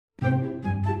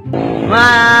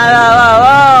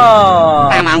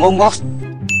Manggung, bos.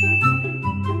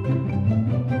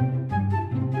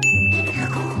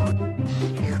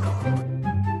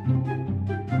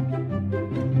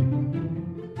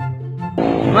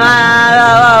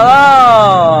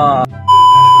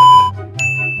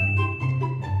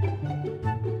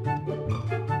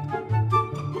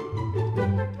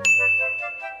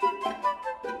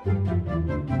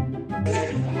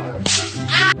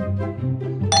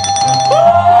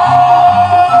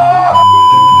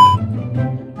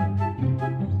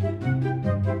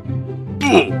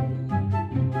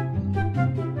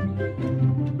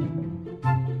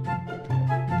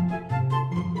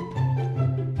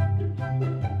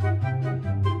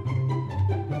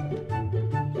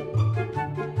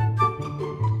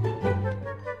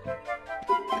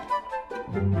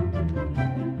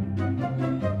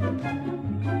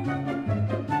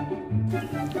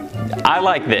 I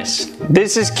like this.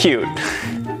 This is cute.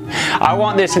 I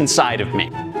want this inside of me.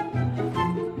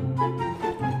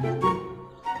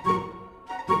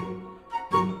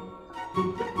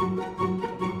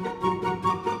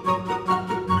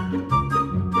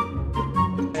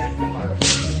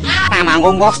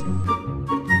 Manggung, bos.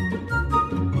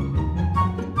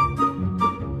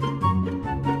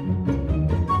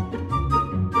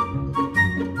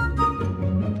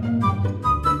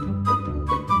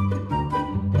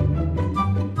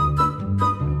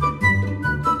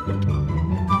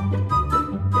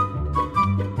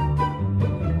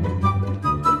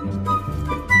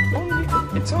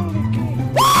 It's only a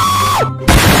game.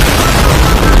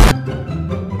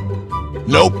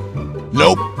 Nope.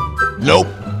 Nope. Nope.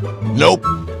 Nope.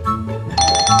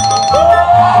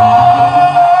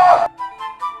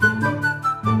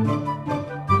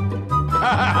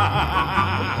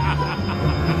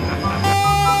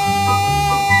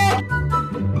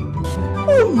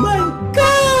 Oh my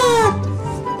God!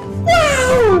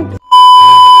 Wow!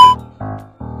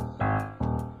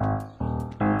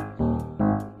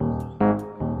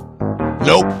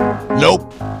 Nope. Nope.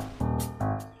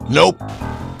 Nope.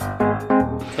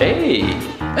 Hey,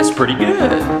 that's pretty good.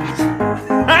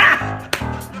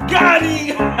 Got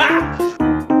him!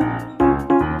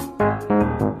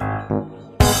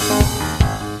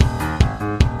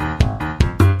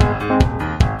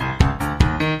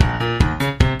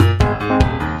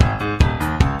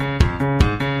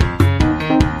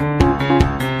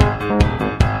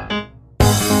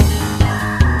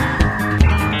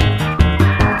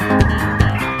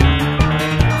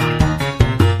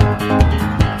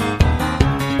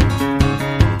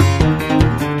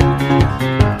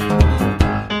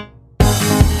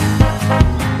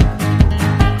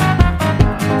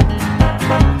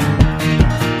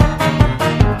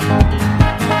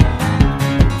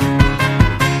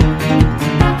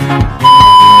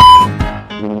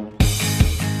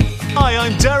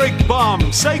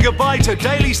 Say goodbye to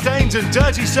daily stains and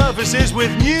dirty surfaces with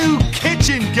new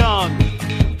kitchen gun.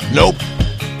 Nope.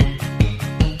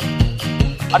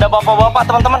 Ada bapak-bapak,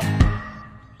 teman-teman.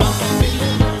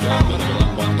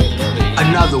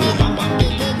 Another one.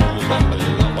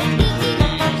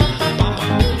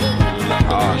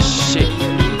 Oh shit.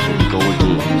 Go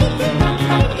again.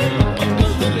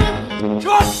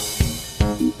 Just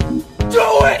do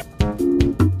it!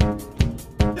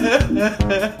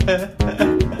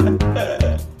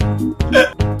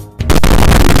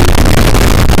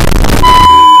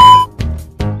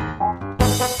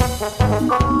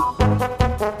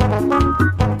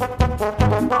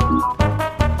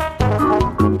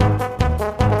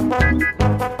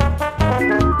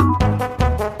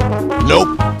 Nope.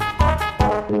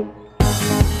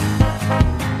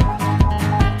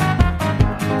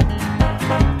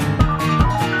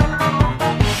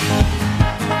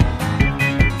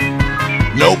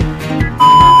 Nope.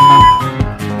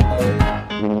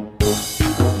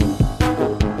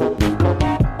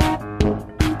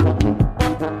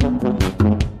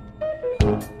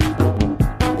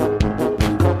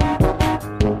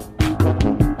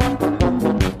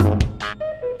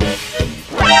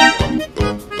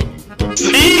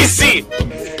 Easy!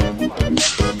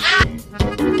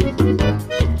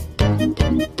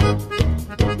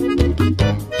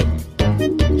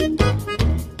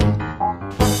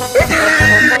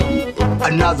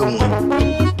 Another one.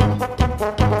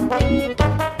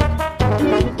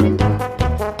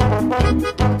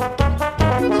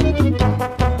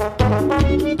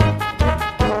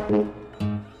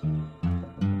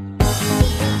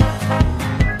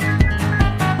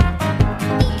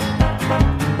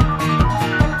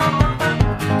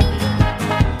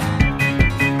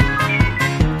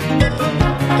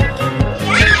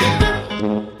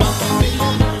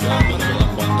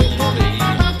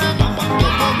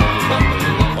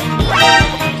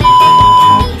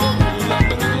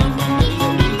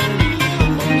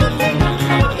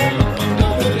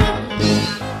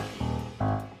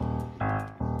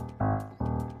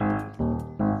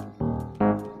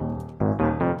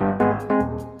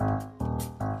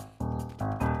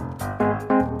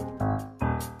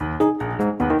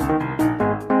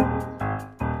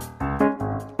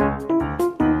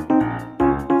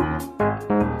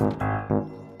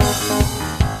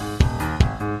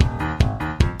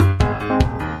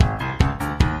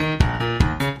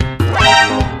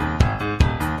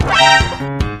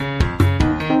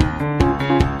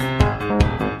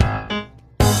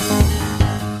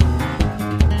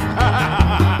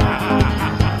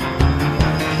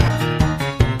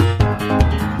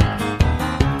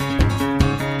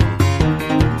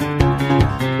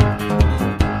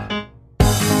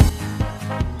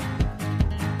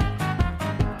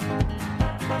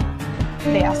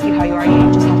 ask you how you are,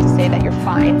 you just have to say that you're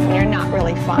fine when you're not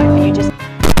really fine. You just